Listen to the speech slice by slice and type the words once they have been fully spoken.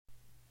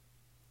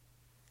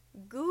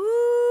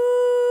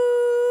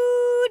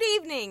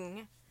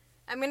evening.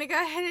 I'm going to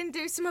go ahead and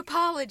do some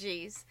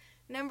apologies.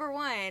 Number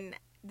one,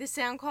 the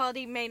sound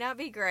quality may not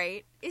be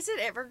great. Is it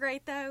ever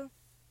great, though?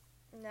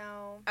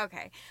 No.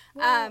 Okay.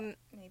 Well,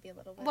 maybe a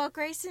little bit. Well,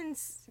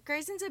 Grayson's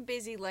a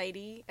busy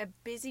lady, a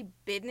busy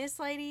business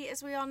lady,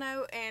 as we all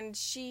know, and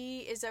she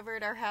is over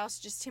at our house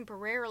just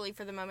temporarily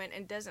for the moment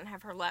and doesn't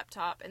have her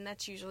laptop, and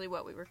that's usually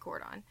what we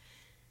record on.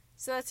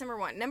 So that's number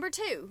one. Number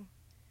two,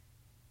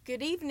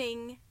 good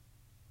evening,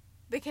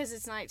 because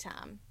it's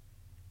nighttime.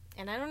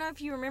 And I don't know if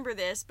you remember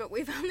this, but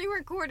we've only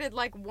recorded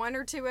like one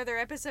or two other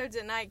episodes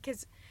at night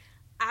because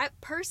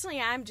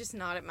I'm just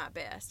not at my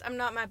best. I'm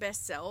not my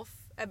best self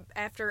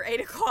after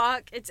 8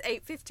 o'clock. It's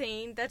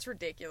 8:15. That's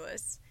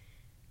ridiculous.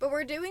 But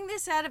we're doing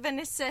this out of a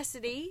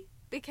necessity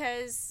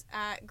because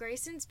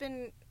Grayson's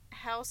been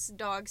house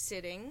dog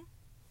sitting.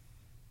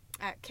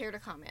 Care to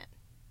comment?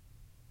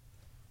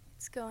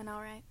 It's going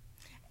all right.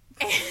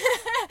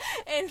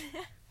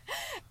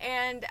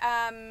 and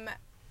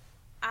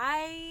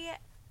I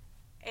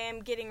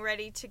am getting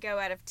ready to go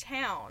out of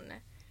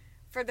town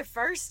for the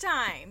first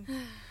time.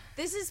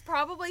 This is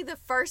probably the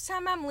first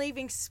time I'm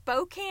leaving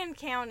Spokane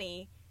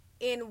County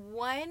in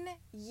 1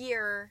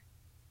 year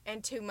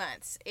and 2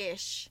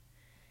 months-ish.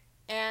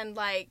 And,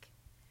 I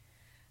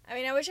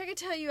wish I could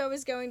tell you I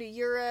was going to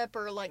Europe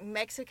or,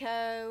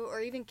 Mexico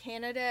or even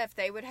Canada if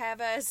they would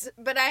have us.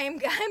 But I'm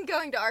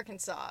going to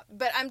Arkansas.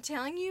 But I'm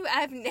telling you,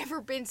 I've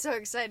never been so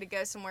excited to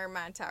go somewhere in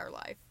my entire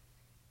life.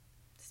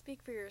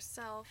 Speak for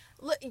yourself.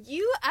 Look,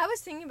 I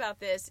was thinking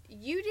about this.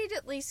 You did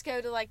at least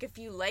go to, a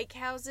few lake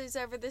houses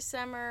over the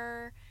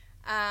summer.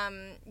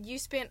 You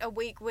spent a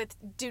week with,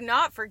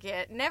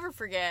 never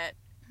forget,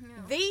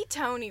 the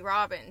Tony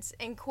Robbins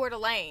in Coeur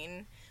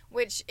d'Alene,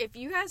 which, if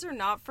you guys are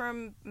not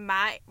from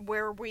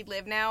where we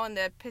live now in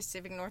the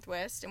Pacific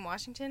Northwest in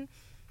Washington,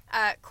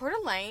 Coeur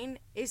d'Alene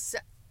is,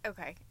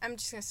 okay, I'm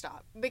just going to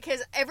stop.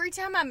 Because every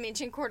time I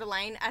mention Coeur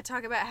d'Alene, I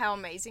talk about how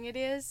amazing it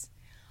is.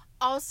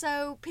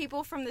 Also,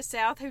 people from the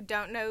South who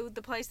don't know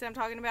the place that I'm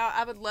talking about,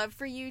 I would love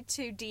for you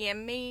to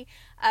DM me.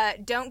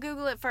 Don't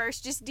Google it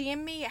first. Just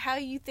DM me how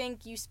you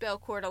think you spell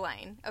Coeur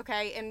d'Alene,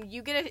 okay? And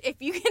if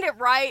you get it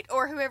right,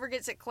 or whoever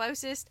gets it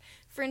closest,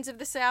 friends of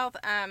the South,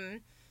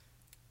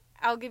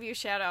 I'll give you a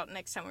shout out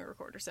next time we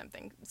record or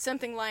something.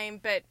 Something lame,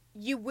 but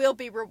you will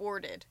be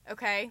rewarded,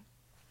 okay?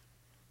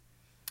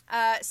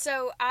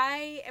 So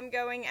I am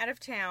going out of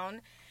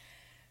town.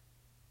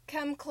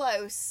 Come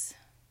close,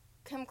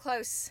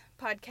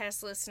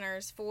 podcast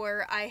listeners,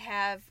 for I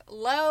have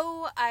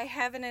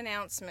an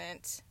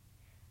announcement.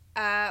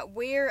 I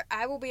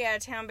will be out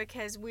of town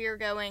because we're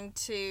going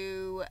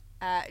to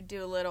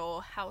do a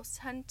little house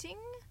hunting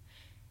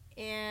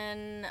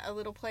in a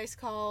little place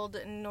called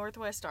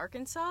Northwest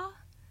Arkansas.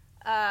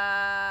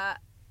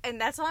 And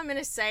that's all I'm going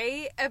to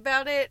say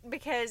about it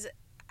because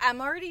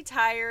I'm already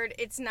tired.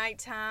 It's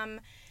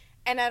nighttime.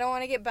 And I don't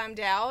want to get bummed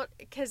out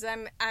because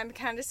I'm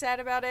kind of sad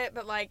about it,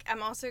 but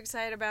I'm also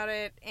excited about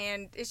it,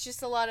 and it's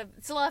just a lot of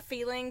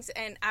feelings,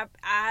 and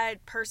I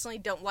personally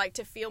don't like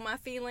to feel my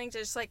feelings. I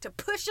just like to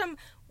push them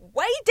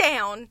way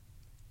down.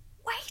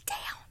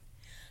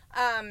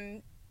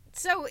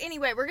 So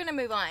anyway, we're gonna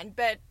move on,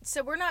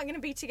 so we're not gonna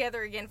be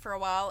together again for a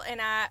while,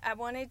 and I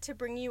wanted to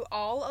bring you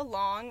all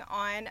along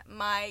on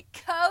my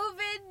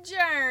COVID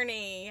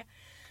journey.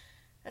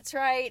 That's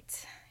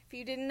right. If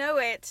you didn't know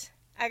it,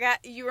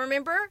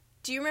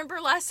 do you remember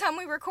last time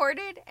we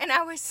recorded and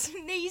I was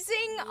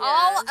sneezing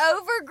all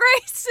over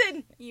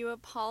Grayson? You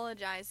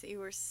apologized that you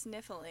were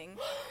sniffling.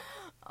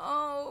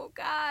 Oh,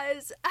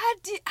 guys, I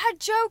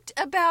joked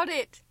about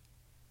it.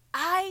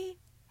 I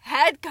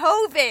had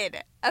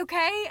COVID,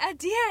 okay? I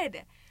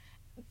did.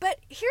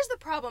 But here's the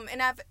problem,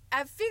 and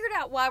I've figured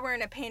out why we're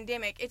in a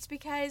pandemic. It's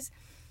because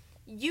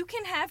you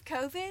can have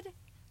COVID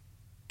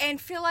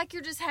and feel like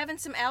you're just having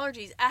some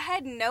allergies. I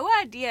had no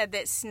idea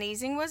that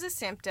sneezing was a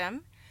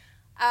symptom.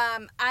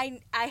 I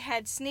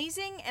had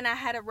sneezing, and I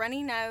had a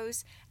runny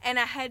nose, and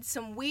I had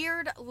some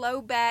weird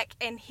low back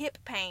and hip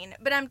pain.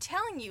 But I'm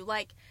telling you,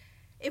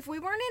 if we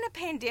weren't in a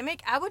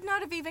pandemic, I would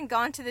not have even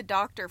gone to the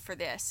doctor for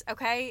this,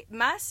 okay?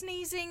 My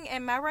sneezing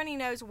and my runny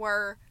nose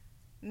were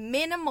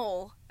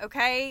minimal,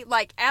 okay?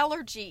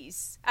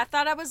 Allergies. I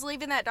thought I was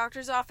leaving that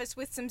doctor's office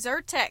with some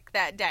Zyrtec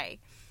that day.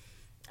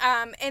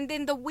 And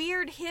then the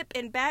weird hip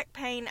and back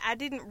pain, I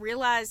didn't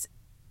realize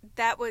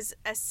that was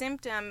a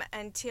symptom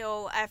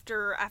until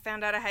after I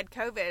found out I had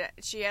COVID.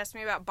 She asked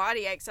me about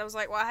body aches. I was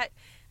like, well, I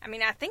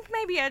think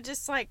maybe I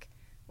just,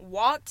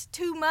 walked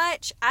too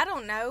much. I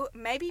don't know.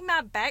 Maybe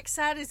my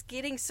backside is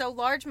getting so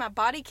large my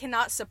body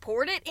cannot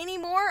support it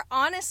anymore.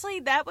 Honestly,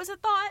 that was a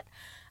thought.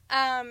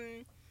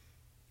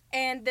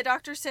 And the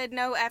doctor said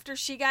no, after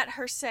she got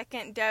her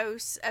second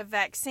dose of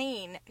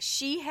vaccine,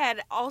 she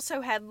had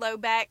also had low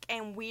back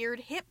and weird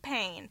hip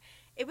pain.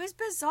 It was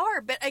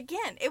bizarre, but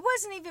again, it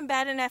wasn't even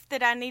bad enough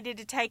that I needed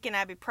to take an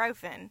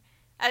ibuprofen.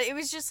 It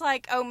was just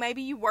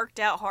maybe you worked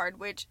out hard,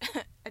 which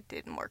I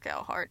didn't work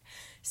out hard.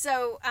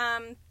 So,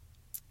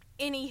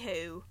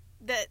 anywho,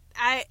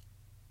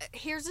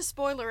 here's a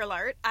spoiler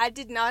alert. I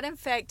did not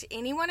infect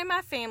anyone in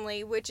my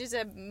family, which is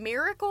a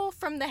miracle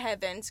from the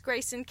heavens.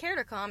 Grayson, care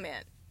to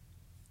comment?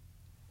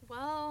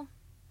 Well,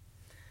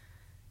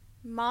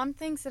 Mom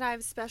thinks that I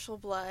have special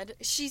blood.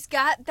 She's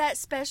got that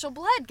special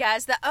blood,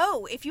 guys. The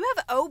O. If you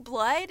have O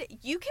blood,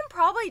 you can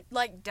probably,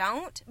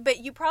 don't, but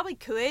you probably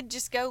could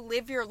just go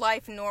live your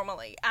life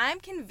normally. I'm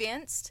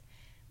convinced,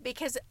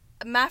 because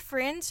my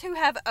friends who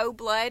have O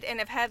blood and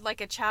have had,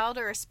 a child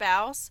or a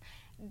spouse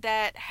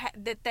that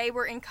they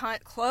were in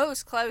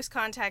close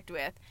contact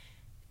with,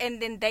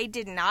 and then they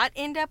did not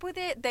end up with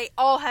it, they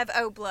all have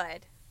O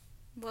blood.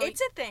 Well,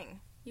 it's a thing.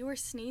 You were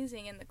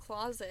sneezing in the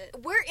closet.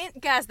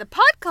 Guys, the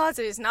pod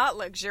closet is not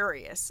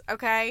luxurious,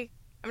 okay?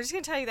 I'm just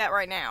going to tell you that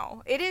right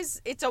now.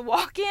 It's a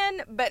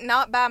walk-in, but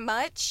not by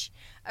much,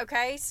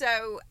 okay?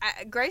 So,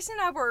 Grace and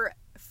I were,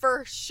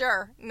 for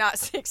sure, not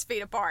 6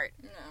 feet apart.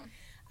 No.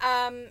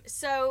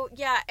 So,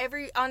 yeah,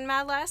 on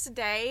my last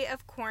day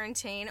of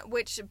quarantine,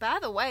 which, by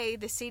the way,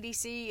 the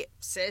CDC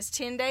says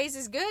 10 days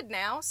is good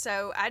now,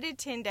 so I did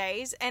 10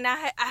 days, and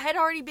I had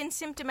already been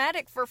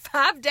symptomatic for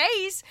 5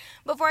 days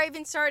before I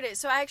even started,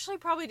 so I actually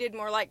probably did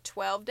more like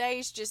 12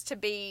 days just to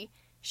be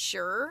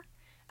sure.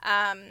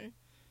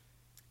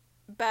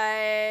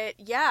 But,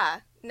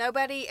 yeah,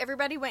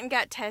 everybody went and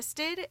got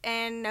tested,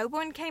 and no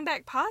one came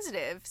back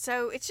positive.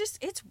 So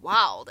it's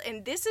wild.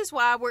 And this is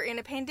why we're in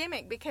a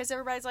pandemic, because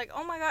everybody's like,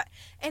 oh my God.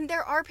 And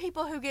there are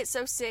people who get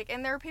so sick,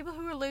 and there are people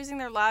who are losing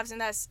their lives,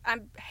 and I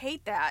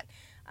hate that.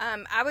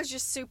 I was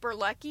just super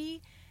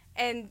lucky,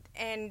 and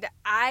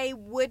I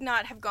would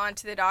not have gone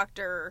to the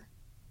doctor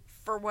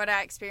for what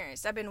I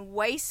experienced. I've been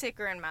way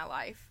sicker in my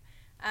life.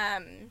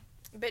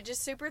 But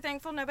just super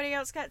thankful nobody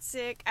else got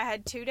sick. I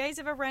had 2 days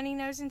of a runny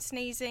nose and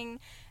sneezing,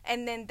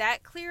 and then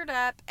that cleared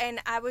up, and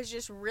I was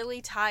just really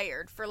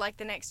tired for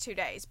the next 2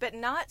 days. But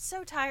not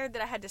so tired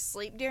that I had to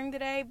sleep during the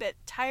day, but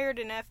tired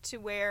enough to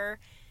where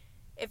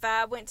if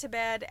I went to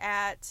bed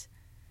at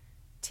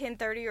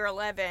 10:30 or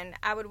 11,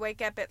 I would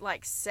wake up at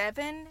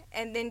 7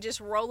 and then just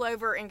roll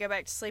over and go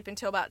back to sleep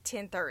until about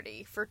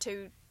 10:30 for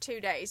two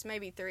days,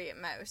 maybe 3 at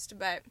most.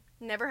 But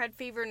never had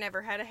fever,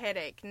 never had a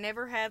headache,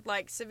 never had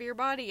severe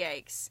body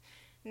aches.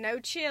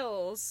 No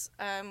chills.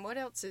 What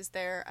else is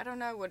there? I don't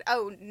know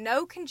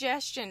no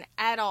congestion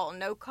at all.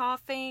 No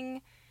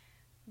coughing.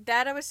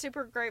 That I was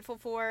super grateful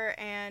for.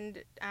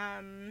 And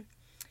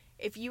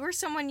if you or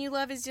someone you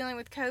love is dealing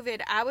with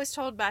COVID, I was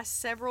told by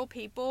several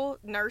people,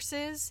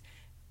 nurses,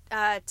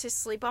 to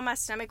sleep on my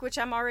stomach, which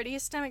I'm already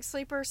a stomach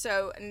sleeper,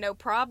 so no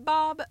prob,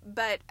 Bob.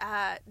 But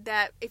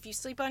that if you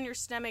sleep on your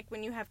stomach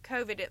when you have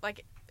COVID, it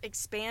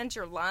expands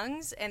your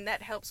lungs, and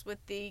that helps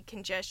with the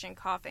congestion,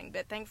 coughing.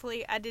 But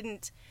thankfully, I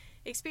didn't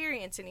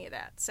experience any of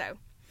that. So,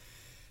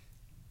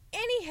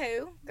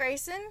 anywho,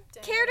 Grayson,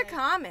 care to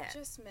comment? I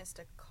just missed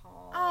a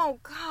call. Oh,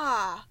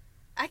 God.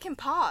 I can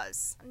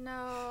pause.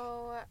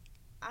 No,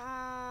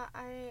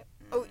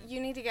 Oh, you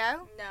need to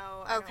go?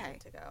 No, I Okay. don't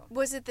need to go.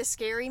 Was it the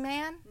scary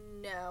man?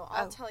 No,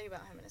 I'll tell you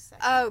about him in a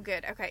second. Oh,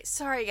 good. Okay.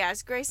 Sorry,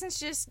 guys. Grayson's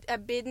just a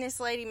business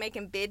lady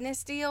making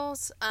business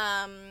deals.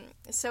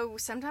 So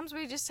sometimes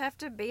we just have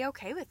to be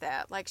okay with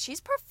that.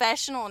 She's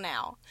professional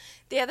now.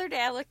 The other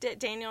day I looked at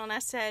Daniel and I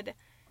said,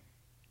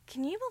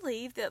 can you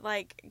believe that,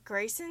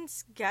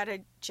 Grayson's got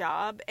a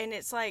job and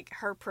it's,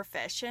 her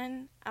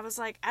profession? I was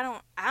like, I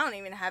don't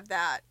even have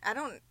that.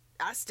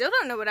 I still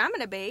don't know what I'm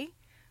going to be.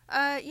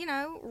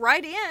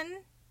 Write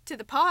in to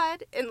the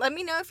pod and let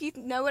me know if you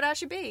know what I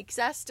should be, because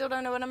I still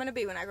don't know what I'm going to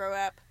be when I grow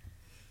up.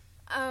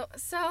 Oh,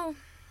 so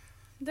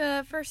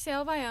the for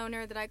sale by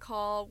owner that I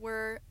call,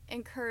 we're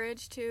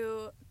encouraged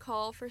to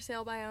call for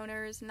sale by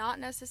owners, not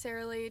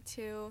necessarily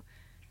to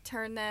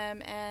turn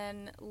them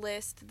and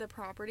list the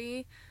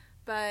property,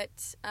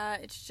 but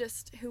it's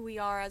just who we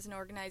are as an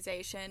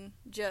organization,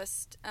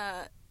 just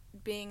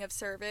being of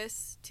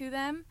service to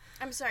them.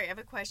 I'm sorry, I have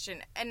a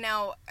question. And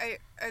now,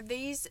 are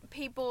these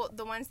people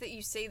the ones that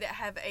you see that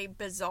have a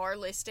bizarre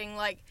listing,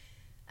 a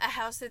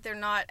house that they're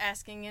not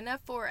asking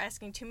enough for,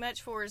 asking too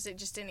much for, or is it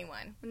just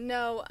anyone?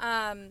 No,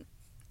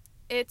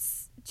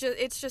 it's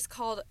just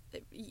called,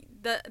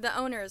 the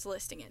owner is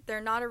listing it. They're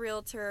not a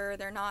realtor,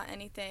 they're not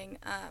anything,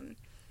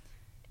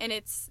 and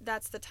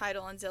that's the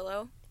title on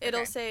Zillow. Okay.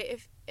 It'll say,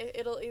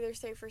 it'll either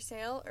say for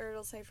sale or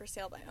it'll say for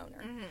sale by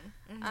owner.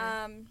 Mm-hmm,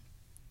 mm-hmm.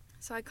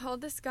 So I called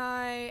this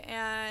guy,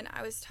 and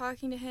I was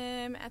talking to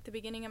him at the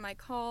beginning of my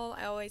call.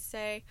 I always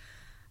say,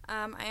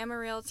 I am a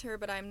realtor,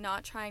 but I'm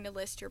not trying to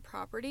list your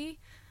property.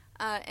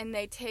 And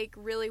they take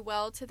really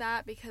well to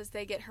that because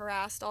they get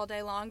harassed all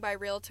day long by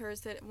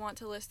realtors that want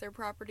to list their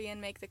property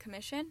and make the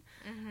commission.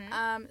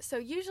 Mm-hmm. So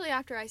usually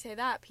after I say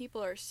that,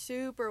 people are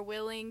super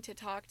willing to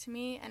talk to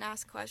me and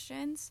ask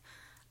questions.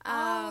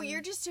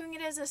 You're just doing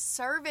it as a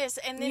service,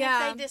 and then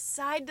Yeah. if they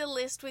decide to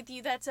list with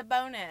you, that's a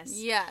bonus.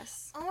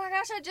 Yes. Oh my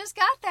gosh, I just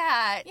got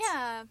that.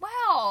 Yeah.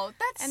 Wow,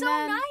 that's And so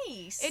then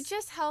nice. It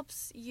just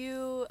helps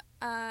you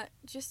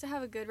just to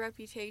have a good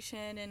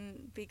reputation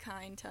and be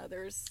kind to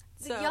others.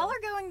 So y'all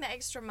are going the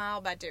extra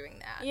mile by doing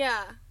that.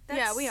 Yeah.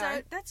 We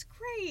are. That's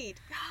great.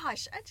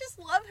 Gosh, I just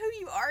love who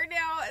you are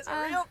now as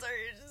a realtor.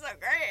 You're just so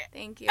great.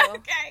 Thank you.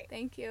 Okay.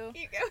 Thank you.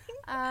 Keep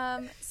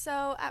going.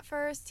 So at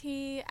first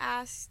he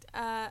asked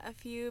a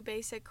few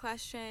basic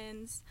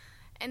questions,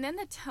 and then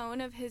the tone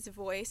of his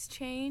voice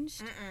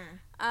changed.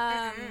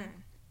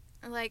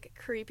 Like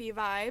creepy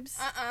vibes.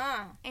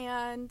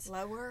 And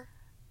lower.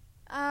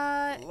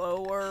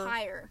 Lower.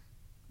 Higher,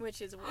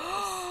 which is worse.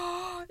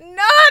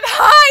 Not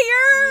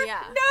higher.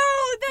 Yeah.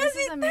 No,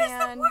 that's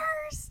the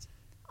worst.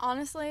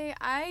 Honestly,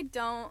 I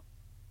don't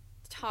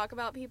talk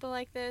about people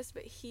like this,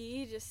 but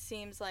he just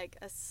seems like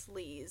a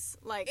sleaze.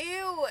 Like,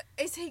 ew,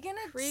 is he gonna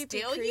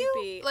steal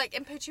you? Like,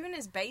 and put you in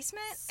his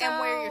basement and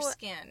wear your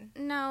skin?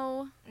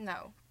 No.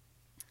 No.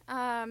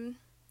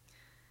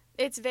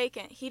 It's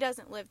vacant. He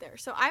doesn't live there.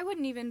 So I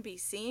wouldn't even be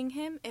seeing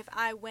him if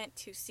I went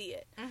to see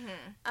it.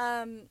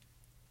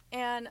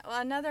 And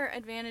another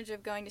advantage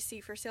of going to see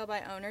for sale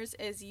by owners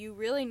is you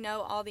really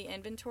know all the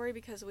inventory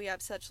because we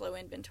have such low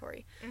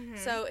inventory.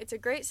 So it's a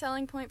great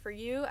selling point for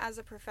you as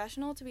a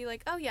professional to be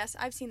like, oh, yes,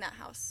 I've seen that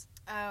house.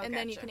 And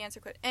then you can answer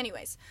quick.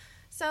 Anyways,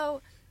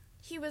 so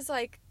he was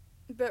like,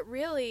 but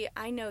really,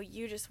 I know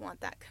you just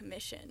want that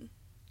commission.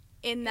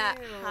 In that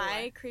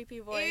high,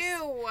 creepy voice.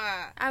 Ew.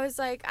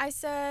 I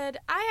said,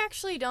 I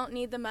actually don't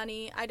need the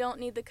money. I don't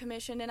need the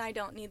commission, and I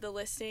don't need the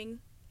listing.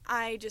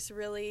 I just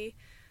really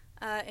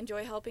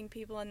enjoy helping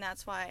people, and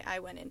that's why I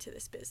went into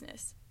this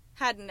business.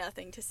 Had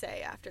nothing to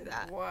say after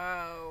that.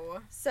 Whoa.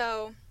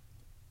 So,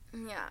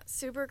 yeah,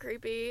 super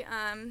creepy.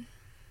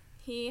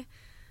 He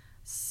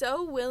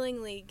so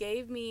willingly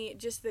gave me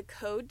just the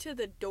code to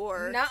the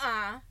door.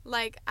 Nuh-uh.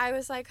 Like, I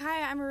was like,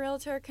 hi, I'm a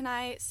realtor. Can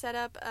I set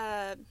up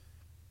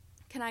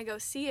can I go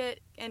see it,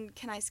 and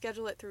can I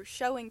schedule it through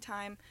showing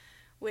time,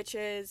 which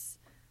is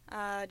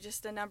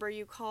just a number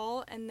you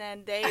call, and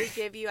then they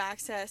give you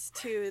access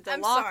to the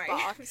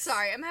lockbox. I'm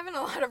sorry. I'm having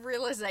a lot of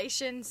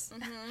realizations.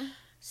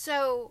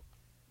 So,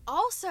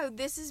 also,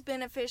 this is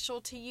beneficial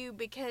to you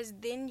because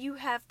then you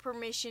have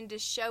permission to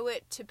show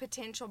it to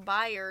potential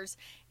buyers,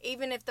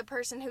 even if the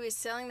person who is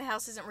selling the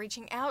house isn't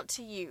reaching out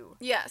to you.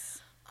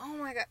 Yes. Oh,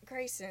 my God.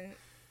 Grayson,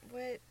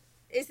 what?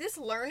 Is this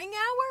learning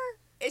hour?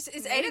 Is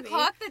 8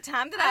 o'clock the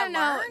time that I don't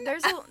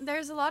know.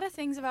 There's a lot of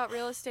things about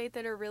real estate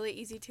that are really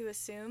easy to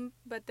assume,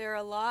 but they're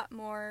a lot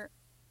more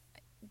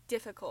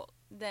difficult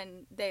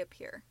than they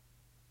appear.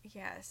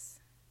 Yes.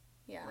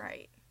 Yeah.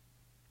 Right.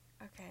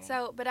 Okay.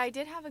 So, but I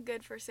did have a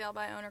good for sale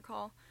by owner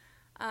call,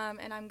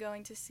 and I'm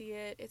going to see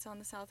it. It's on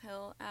the South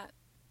Hill at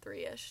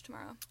 3-ish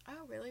tomorrow.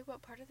 Oh, really?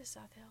 What part of the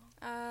South Hill?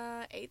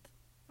 8th.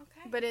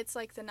 Okay. But it's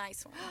like the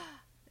nice one.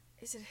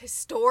 Is it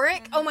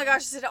historic? Oh my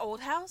gosh, is it an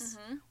old house?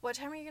 What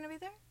time are you going to be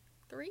there?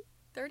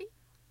 3:30.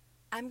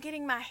 I'm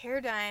getting my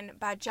hair done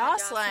by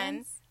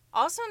Jocelyn,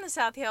 also in the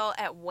South Hill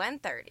at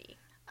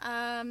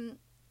 1:30.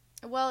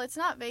 Well, it's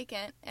not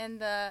vacant, and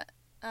the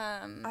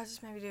I'll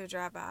just maybe do a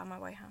drive-by on my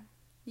way home.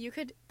 You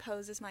could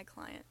pose as my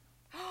client.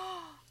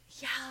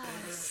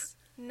 Yes.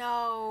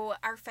 No,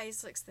 our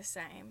face looks the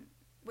same.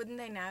 Wouldn't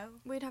they know?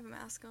 We'd have a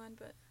mask on,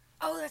 but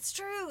oh, that's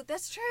true.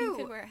 That's true. You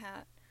could wear a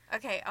hat.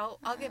 Okay, I'll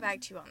get back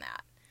to you on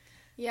that.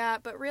 Yeah,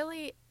 but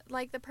really,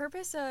 like, the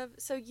purpose of,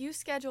 so you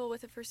schedule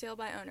with a for sale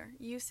by owner.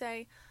 You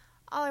say,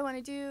 all I want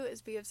to do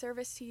is be of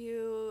service to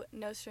you,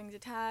 no strings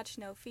attached,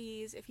 no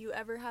fees. If you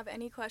ever have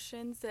any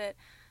questions that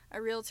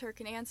a realtor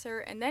can answer,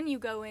 and then you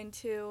go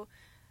into,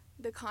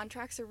 the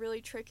contracts are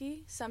really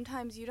tricky.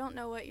 Sometimes you don't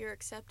know what you're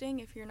accepting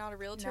if you're not a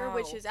realtor,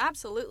 which is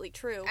absolutely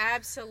true.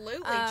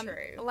 Absolutely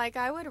true. Like,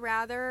 I would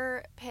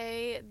rather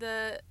pay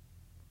the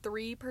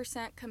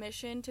 3%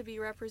 commission to be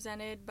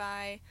represented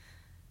by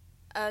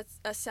a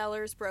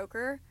seller's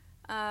broker,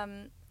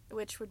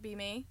 which would be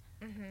me,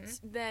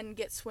 than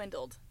get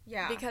swindled.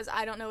 Yeah. Because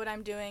I don't know what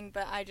I'm doing,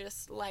 but I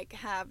just, like,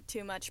 have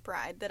too much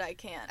pride that I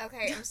can't.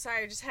 Okay, I'm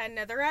sorry. I just had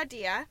another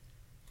idea.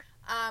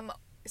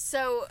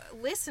 So,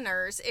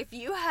 listeners, if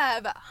you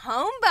have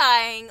home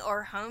buying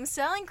or home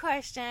selling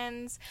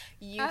questions,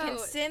 you can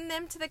send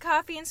them to the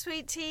Coffee and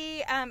Sweet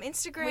Tea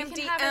Instagram DMs.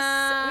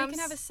 We can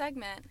have a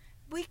segment.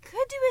 We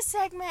could do a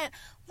segment,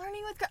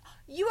 Learning with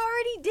You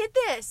already did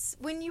this.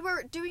 When you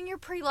were doing your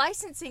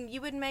pre-licensing,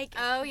 you would make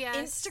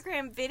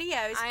Instagram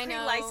videos,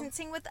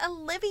 pre-licensing with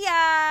Olivia.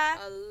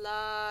 A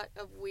lot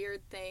of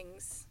weird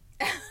things.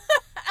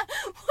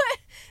 What?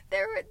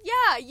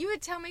 You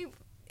would tell me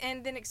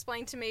and then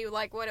explain to me,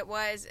 like, what it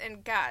was.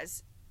 And,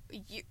 guys,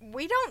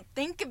 we don't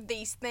think of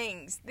these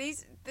things.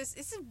 This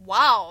is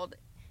wild.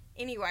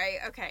 Anyway,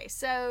 okay,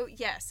 so,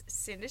 yes,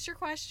 send us your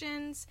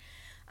questions.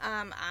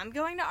 I'm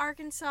going to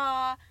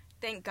Arkansas.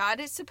 Thank God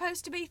it's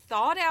supposed to be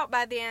thawed out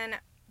by then.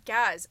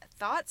 Guys,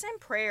 thoughts and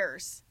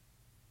prayers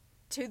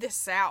to the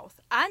South.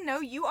 I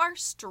know you are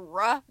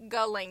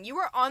struggling. You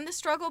were on the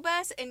struggle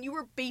bus and you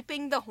were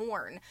beeping the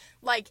horn.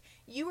 Like,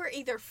 you were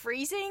either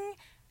freezing,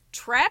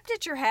 trapped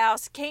at your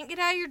house, can't get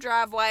out of your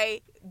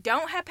driveway,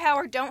 don't have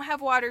power, don't have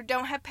water,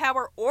 don't have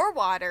power or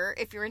water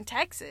if you're in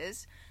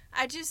Texas.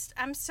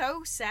 I'm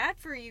so sad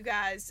for you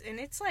guys. And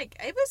it's like,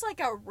 it was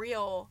like a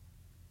real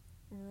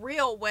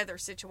real weather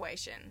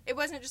situation. It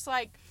wasn't just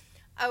like,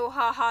 oh,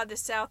 haha, the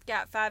South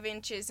got 5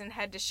 inches and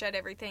had to shut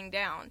everything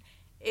down.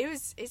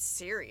 It's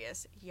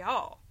serious,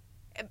 y'all.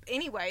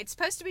 Anyway, it's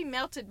supposed to be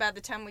melted by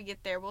the time we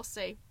get there. We'll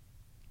see.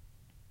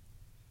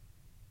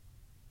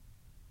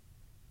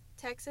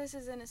 Texas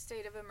is in a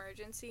state of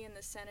emergency and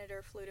the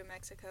senator flew to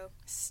Mexico.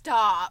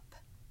 Stop.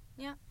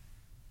 Yeah.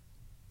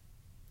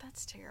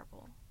 That's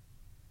terrible.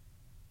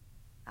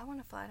 I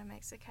want to fly to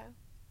Mexico.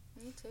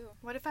 Me too.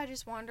 What if I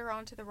just wander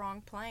onto the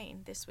wrong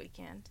plane this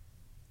weekend?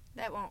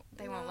 They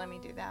won't let me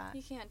do that.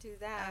 You can't do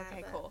that.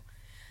 Okay, cool.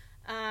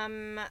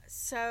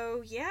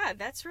 So yeah,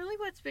 that's really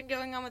what's been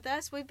going on with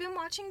us. We've been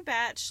watching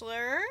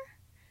Bachelor.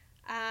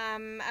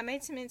 I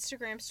made some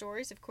Instagram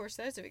stories. Of course,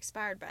 those have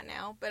expired by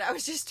now, but I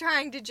was just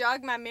trying to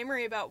jog my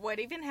memory about what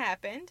even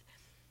happened.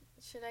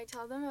 Should I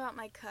tell them about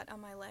my cut on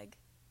my leg?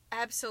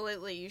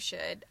 Absolutely, you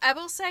should. I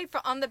will say,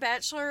 on The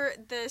Bachelor,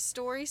 the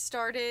story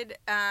started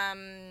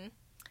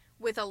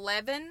with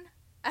 11,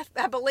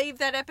 I believe,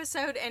 that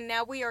episode, and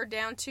now we are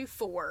down to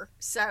 4.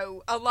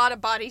 So, a lot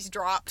of bodies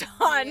dropped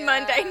on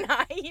Monday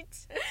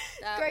night.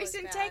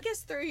 Grayson, take us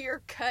through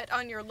your cut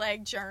on your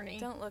leg journey.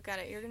 Don't look at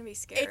it. You're going to be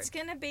scared. It's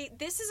going to be...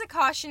 This is a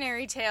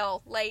cautionary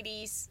tale,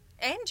 ladies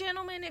and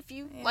gentlemen, if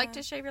you like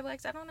to shave your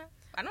legs. I don't know.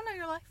 I don't know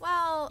your life.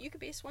 Well... You could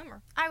be a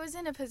swimmer. I was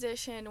in a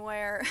position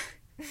where...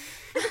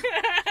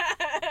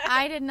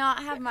 I did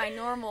not have my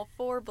normal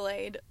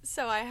 4-blade,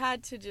 so I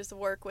had to just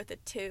work with a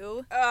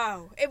 2.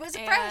 Oh, it was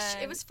fresh.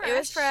 It was fresh. It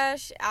was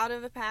fresh, out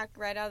of the pack,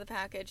 right out of the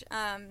package.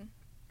 I'm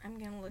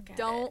gonna look at it.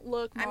 Don't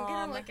look, Mom. I'm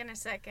gonna look in a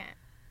second.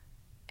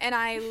 And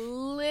I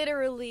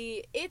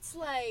literally, it's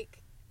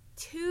like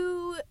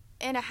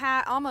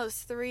 2.5,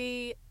 almost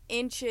 3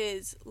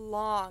 inches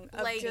long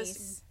of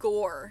just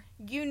gore.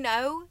 You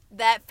know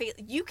that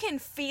you can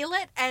feel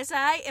it as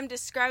I am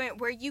describing it,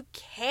 where you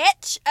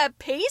catch a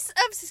piece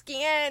of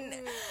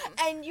skin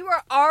and you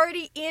are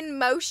already in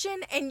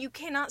motion and you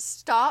cannot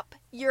stop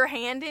your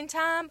hand in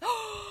time.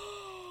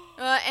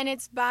 And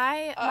it's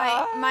by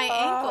my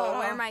ankle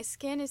where my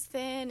skin is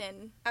thin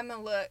and... I'm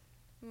gonna look.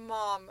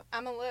 Mom.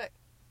 I'm gonna look.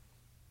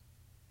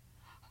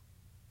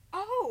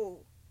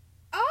 Oh!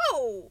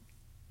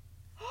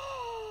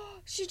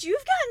 Should you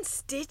have gotten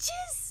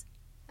stitches?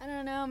 I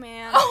don't know,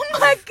 man. Oh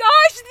my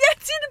gosh,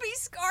 that's gonna be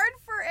scarred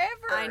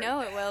forever. I know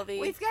it will be.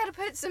 We've got to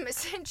put some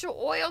essential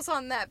oils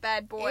on that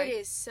bad boy. It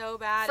is so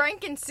bad.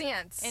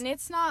 Frankincense. And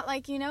it's not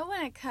like, you know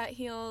when a cut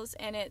heals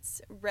and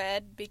it's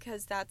red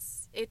because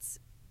it's...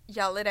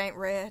 Y'all, it ain't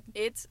red.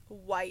 It's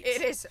white.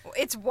 It is.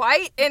 It's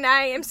white, and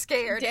I am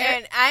scared.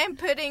 And I am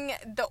putting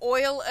the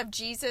oil of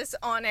Jesus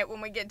on it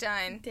when we get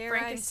done.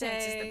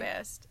 Frankincense is the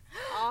best.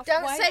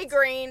 Don't say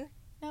green.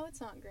 No,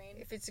 it's not green.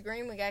 If it's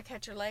green, we gotta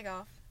cut your leg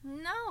off.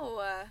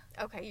 No.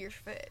 Okay, your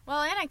foot.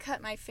 Well, and I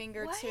cut my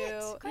finger what?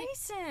 too.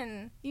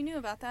 Grayson. You knew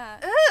about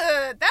that.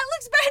 Ugh, that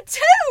looks bad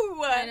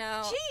too. I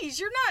know. Jeez,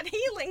 you're not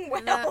healing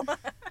well.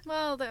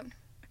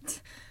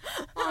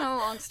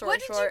 Long story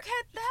what short. What did you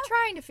cut that?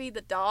 Trying to feed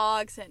the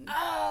dogs and...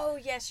 Oh,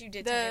 yes, you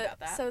did tell me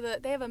about that. So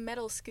they have a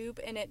metal scoop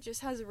and it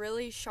just has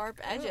really sharp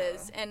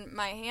edges. And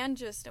my hand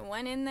just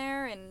went in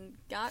there and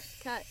got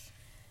cut.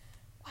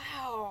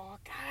 Wow,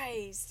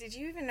 guys, did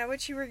you even know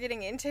what you were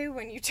getting into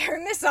when you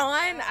turned this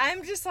on? Yeah.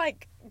 I'm just,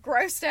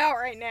 grossed out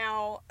right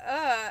now.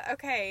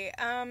 Okay,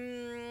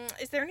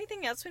 is there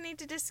anything else we need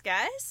to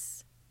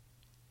discuss?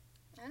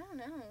 I don't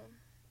know.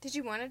 Did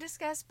you want to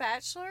discuss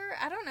Bachelor?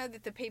 I don't know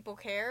that the people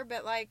care,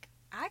 but, I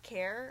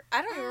care.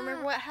 I don't even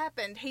remember what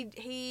happened.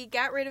 He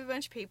got rid of a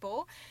bunch of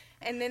people,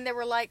 and then there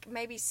were,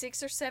 maybe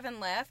 6 or 7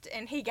 left,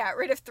 and he got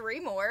rid of 3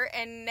 more,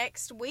 and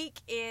next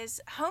week is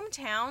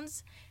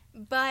Hometowns,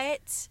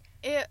 but...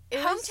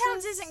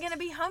 Hometowns isn't going to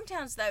be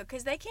Hometowns, though,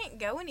 because they can't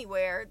go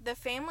anywhere. The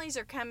families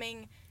are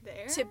coming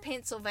to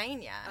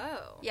Pennsylvania.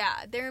 Oh.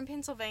 Yeah, they're in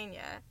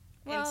Pennsylvania.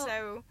 Well, and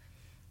so...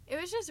 It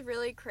was just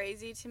really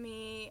crazy to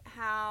me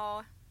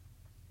how...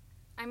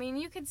 I mean,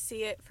 you could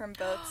see it from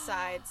both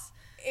sides.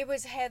 It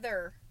was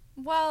Heather.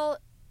 Well,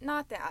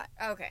 not that.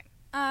 Okay.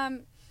 How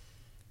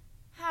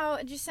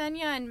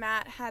Jasenia and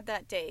Matt had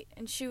that date,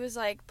 and she was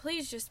like,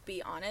 please just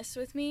be honest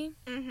with me.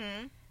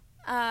 Mm-hmm.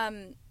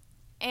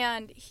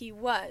 And he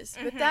was.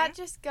 But that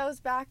just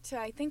goes back to,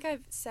 I think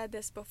I've said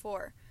this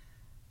before.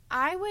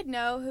 I would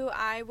know who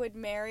I would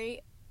marry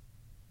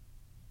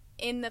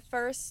in the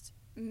first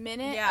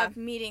minute of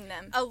meeting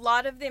them. A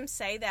lot of them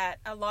say that.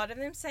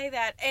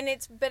 And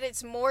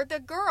it's more the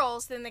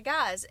girls than the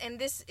guys. And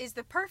this is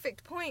the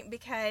perfect point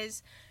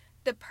because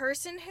the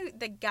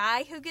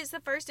guy who gets the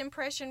first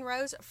impression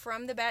rose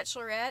from The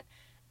Bachelorette,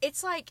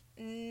 it's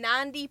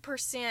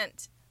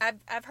 90%.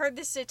 I've heard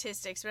the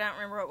statistics, but I don't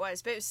remember what it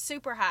was. But it was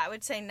super high. I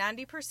would say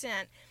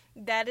 90%.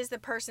 That is the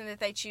person that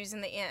they choose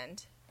in the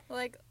end.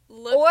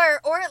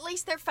 Or at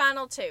least their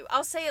final 2.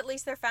 I'll say at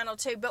least their final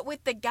 2. But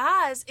with the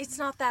guys, it's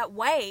not that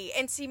way.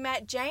 And see,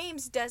 Matt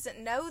James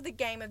doesn't know the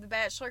game of The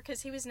Bachelor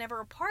because he was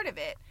never a part of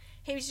it.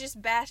 He was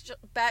just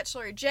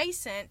Bachelor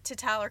adjacent to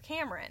Tyler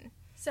Cameron.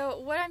 So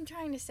what I'm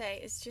trying to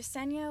say is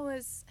Jasenia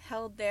was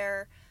held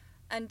there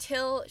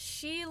until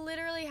she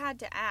literally had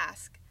to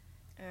ask.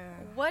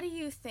 What do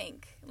you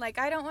think? Like,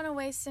 I don't want to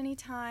waste any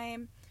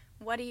time.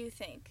 What do you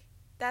think?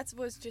 That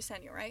was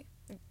Jasenia, right?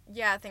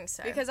 Yeah, I think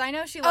so. Because I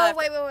know she left. Oh,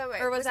 wait.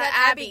 Or was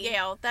that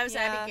Abigail? That was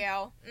Yeah.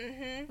 Abigail.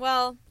 Mm-hmm.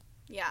 Well,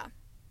 yeah.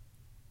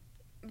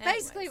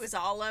 Basically, Anyways. it was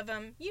all of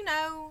them. You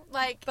know,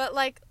 like... But,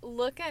 like,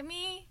 look at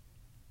me.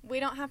 We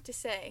don't have to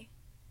say.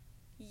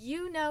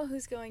 You know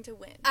who's going to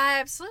win. I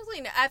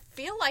absolutely know. I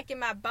feel like in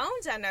my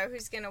bones I know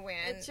who's going to win.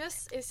 It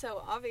just is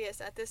so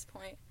obvious at this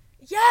point.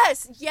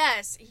 Yes.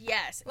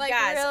 Like,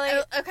 guys,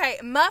 really? okay,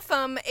 muff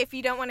 'em if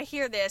you don't want to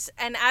hear this.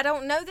 And I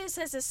don't know this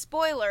as a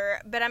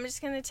spoiler, but I'm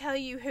just going to tell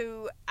you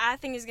who I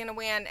think is going to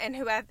win and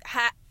who I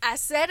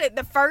said it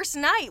the first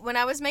night when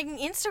I was making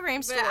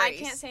Instagram stories. But I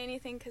can't say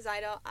anything because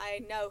I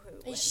know who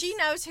wins. She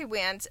knows who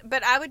wins,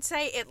 but I would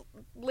say at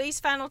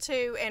least final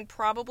two and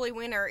probably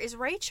winner is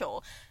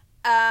Rachel.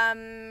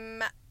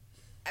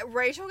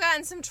 Rachel got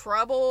in some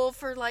trouble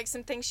for, like,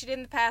 some things she did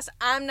in the past.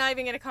 I'm not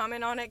even going to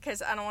comment on it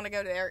because I don't want to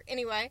go there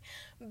anyway.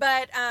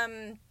 But,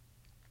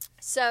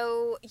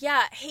 so,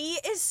 yeah, he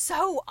is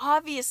so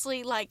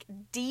obviously, like,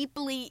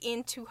 deeply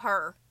into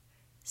her.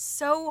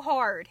 So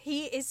hard.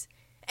 He is,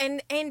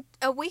 and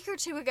a week or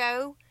two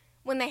ago,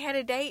 when they had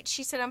a date,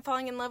 she said, I'm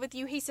falling in love with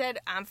you. He said,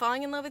 I'm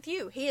falling in love with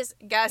you. He is,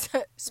 guys,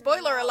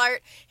 spoiler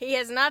alert, he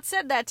has not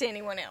said that to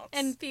anyone else.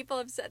 And people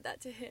have said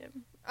that to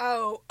him.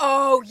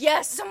 Oh,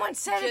 yes, someone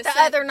said it the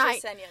Jasenia- other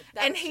night. Jasenia,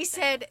 And was he Jasenia.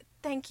 said,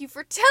 thank you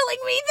for telling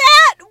me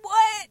that.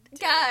 What?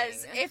 Dang.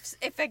 Guys,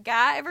 if a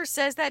guy ever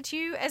says that to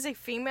you as a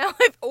female,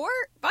 or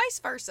vice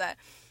versa,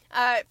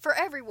 for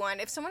everyone,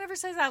 if someone ever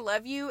says I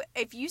love you,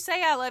 if you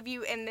say I love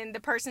you and then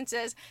the person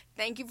says,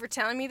 thank you for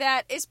telling me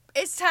that,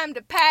 it's time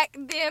to pack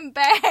them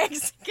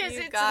bags because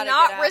You it's gotta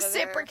not get out of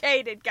there.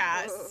 reciprocated,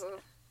 guys.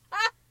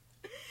 Ugh.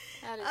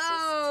 That is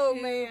Oh,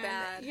 just too man.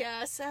 bad.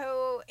 Yeah,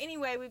 so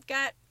anyway, we've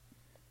got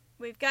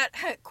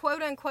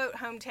quote unquote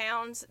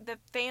hometowns. The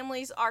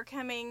families are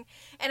coming,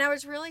 and I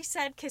was really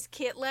sad because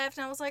Kit left,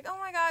 and I was like, oh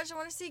my gosh, I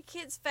want to see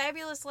Kit's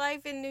fabulous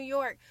life in New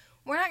York.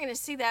 We're not going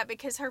to see that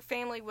because her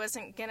family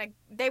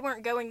they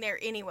weren't going there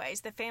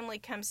anyways. The family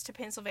comes to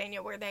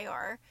Pennsylvania where they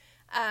are.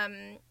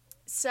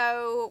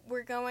 So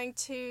we're going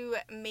to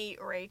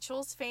meet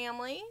Rachel's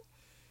family.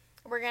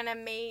 We're going to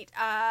meet,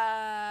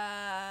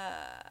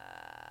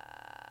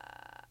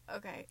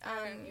 okay. I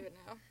don't even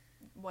know.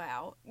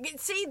 Wow.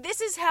 See,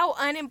 this is how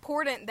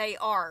unimportant they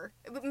are.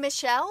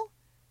 Michelle?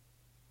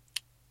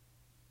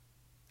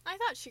 I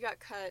thought she got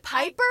cut.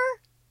 Piper?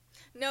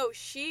 No,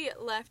 she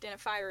left in a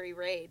fiery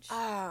rage.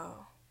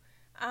 Oh.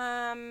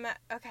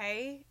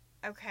 Okay.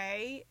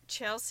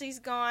 Chelsea's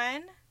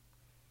gone.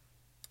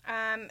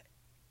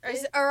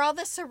 Are all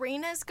the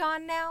Serenas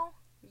gone now?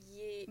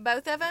 Yeah.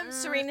 Both of them?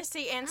 Serena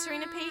C and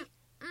Serena P?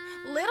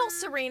 Little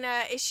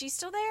Serena, is she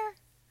still there?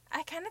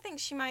 I kind of think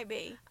she might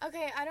be.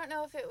 Okay, I don't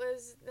know if it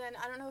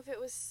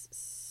was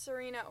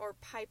Serena or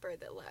Piper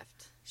that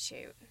left.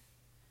 Shoot.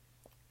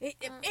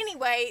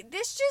 Anyway,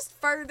 this just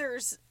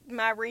furthers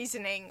my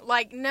reasoning.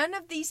 Like, none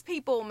of these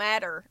people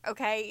matter,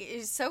 okay? It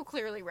is so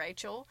clearly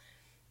Rachel.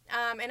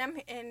 I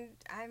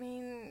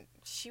mean,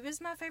 she was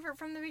my favorite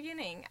from the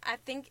beginning. I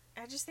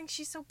just think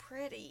she's so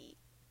pretty.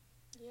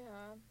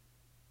 Yeah.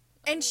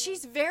 And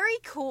she's very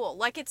cool.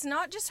 Like, it's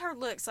not just her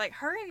looks. Like,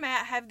 her and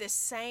Matt have this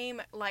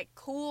same, like,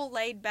 cool,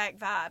 laid-back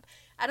vibe.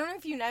 I don't know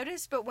if you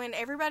noticed, but when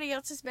everybody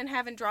else has been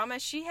having drama,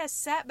 she has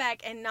sat back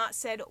and not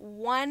said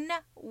one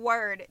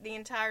word the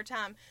entire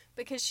time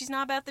because she's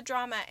not about the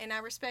drama, and I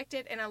respect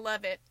it, and I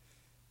love it,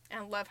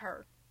 and I love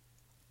her.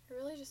 I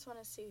really just want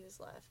to see who's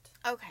left.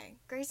 Okay,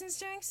 Grayson's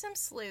doing some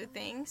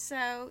sleuthing,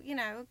 so,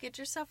 get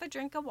yourself a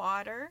drink of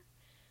water.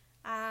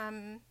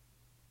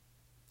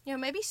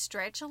 Maybe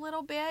stretch a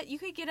little bit. You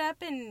could get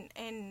up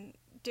and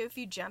do a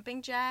few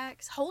jumping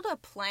jacks. Hold a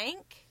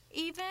plank,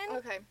 even.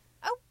 Okay.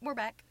 Oh, we're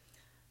back.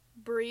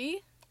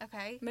 Bree,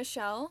 Okay.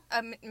 Michelle,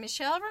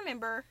 Michelle,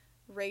 remember.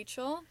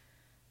 Rachel,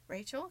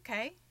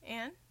 Okay.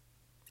 And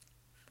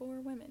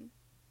 4 women.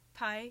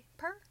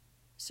 Piper,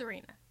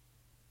 Serena.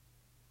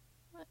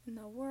 What in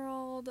the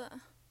world?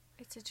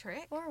 It's a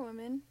trick. 4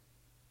 women.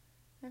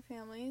 Their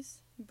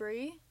families.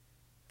 Bree,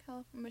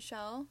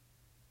 Michelle,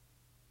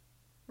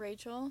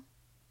 Rachel,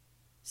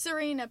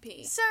 Serena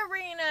P.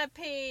 Serena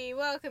P.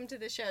 Welcome to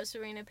the show,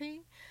 Serena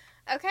P.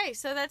 Okay,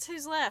 so that's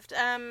who's left.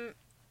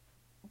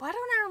 Why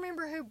don't I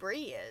remember who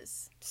Bree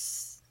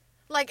is?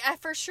 Like, I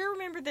for sure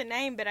remember the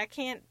name, but I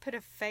can't put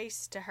a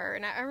face to her.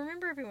 And I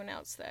remember everyone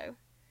else, though.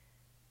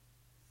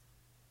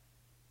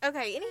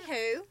 Okay,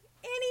 anywho,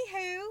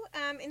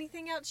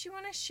 anything else you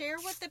want to share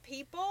with the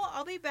people?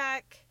 I'll be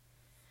back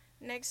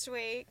next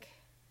week.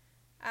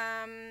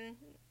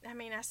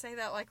 I say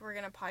that like we're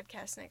going to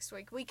podcast next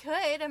week. We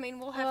could.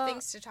 We'll have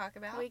things to talk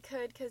about. We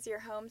could, because your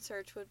home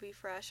search would be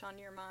fresh on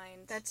your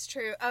mind. That's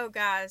true. Oh,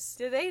 guys.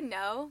 Do they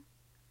know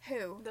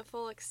Who? the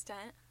full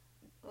extent?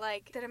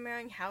 Like, That I'm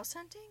marrying house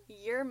hunting?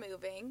 you're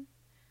moving.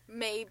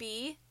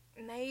 Maybe.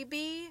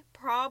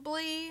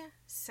 Probably,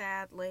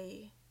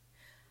 sadly.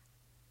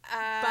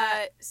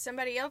 But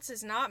somebody else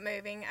is not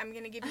moving. I'm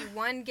going to give you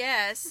one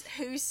guess.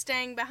 Who's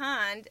staying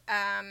behind?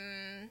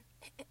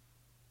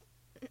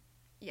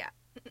 Yeah.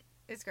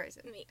 It's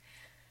Grayson. Me.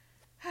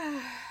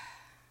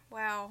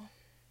 Wow.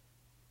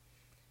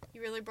 You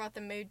really brought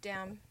the mood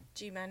down,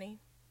 G-Money.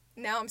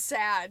 Now I'm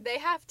sad. They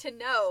have to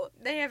know.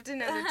 They have to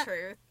know the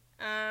truth.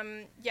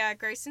 Yeah,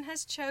 Grayson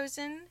has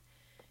chosen.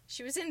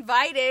 She was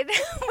invited.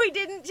 We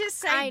didn't just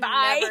say bye.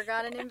 I never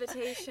got an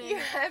invitation. You're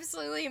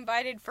absolutely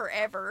invited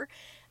forever.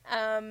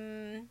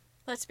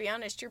 Let's be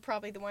honest, you're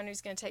probably the one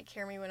who's going to take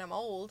care of me when I'm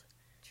old.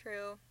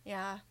 True.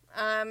 Yeah.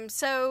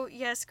 So,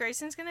 yes,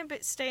 Grayson's going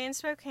to stay in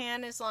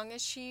Spokane as long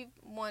as she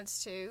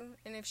wants to.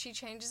 And if she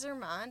changes her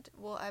mind,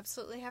 we'll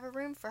absolutely have a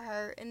room for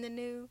her in the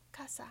new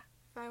casa.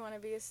 If I want to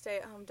be a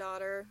stay-at-home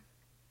daughter.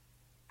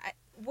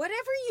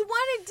 Whatever you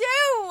want to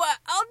do.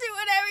 I'll do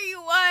whatever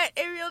you want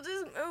if you'll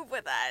just move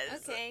with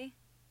us. Okay.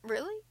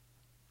 Really?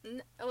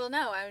 Well,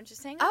 no, I'm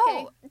just saying okay.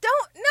 Oh,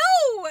 don't.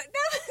 No!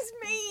 That was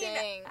mean.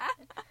 Dang.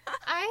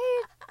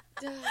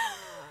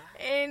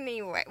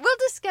 Anyway, we'll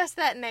discuss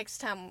that next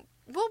time.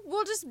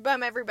 We'll just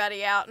bum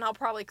everybody out, and I'll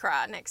probably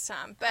cry next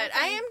time. But Okay.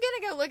 I am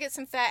going to go look at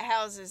some fat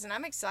houses, and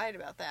I'm excited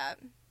about that.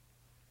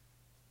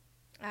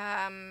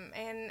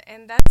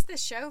 And that's the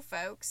show,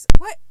 folks.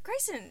 What?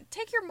 Grayson,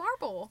 take your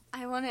marble.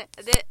 I want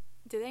to...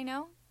 Do they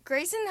know?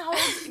 Grayson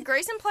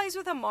plays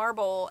with a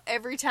marble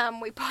every time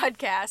we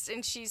podcast,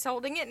 and she's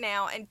holding it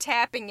now and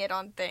tapping it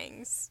on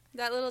things.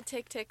 That little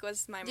tick-tick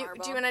was my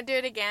marble. Do you want to do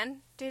it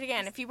again? Do it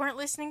again. If you weren't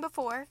listening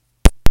before,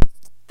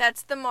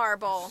 that's the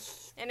marble.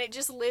 And it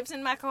just lives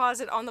in my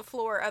closet on the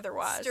floor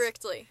otherwise.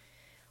 Strictly.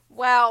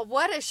 Wow,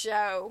 what a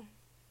show.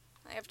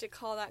 I have to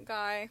call that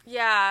guy.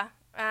 Yeah.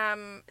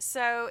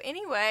 So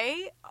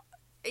anyway,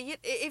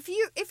 if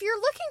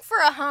you're looking for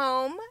a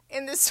home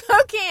in the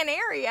Spokane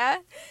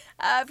area,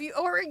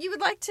 or you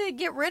would like to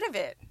get rid of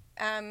it,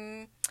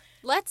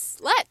 Let's.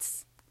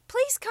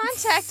 please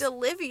contact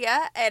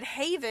Olivia at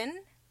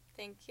Haven.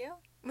 Thank you.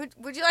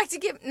 Would you like to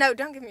give... No,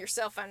 don't give me your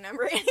cell phone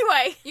number.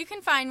 Anyway. You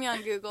can find me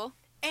on Google.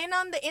 And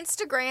on the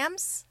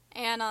Instagrams.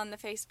 And on the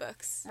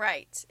Facebooks.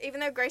 Right. Even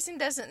though Grayson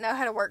doesn't know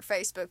how to work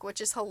Facebook, which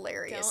is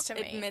hilarious Don't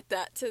to me. admit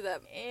that to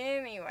them.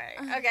 Anyway.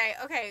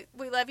 Okay.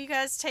 We love you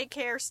guys. Take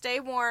care. Stay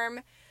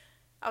warm.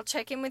 I'll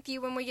check in with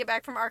you when we get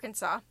back from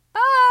Arkansas.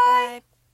 Bye. Bye.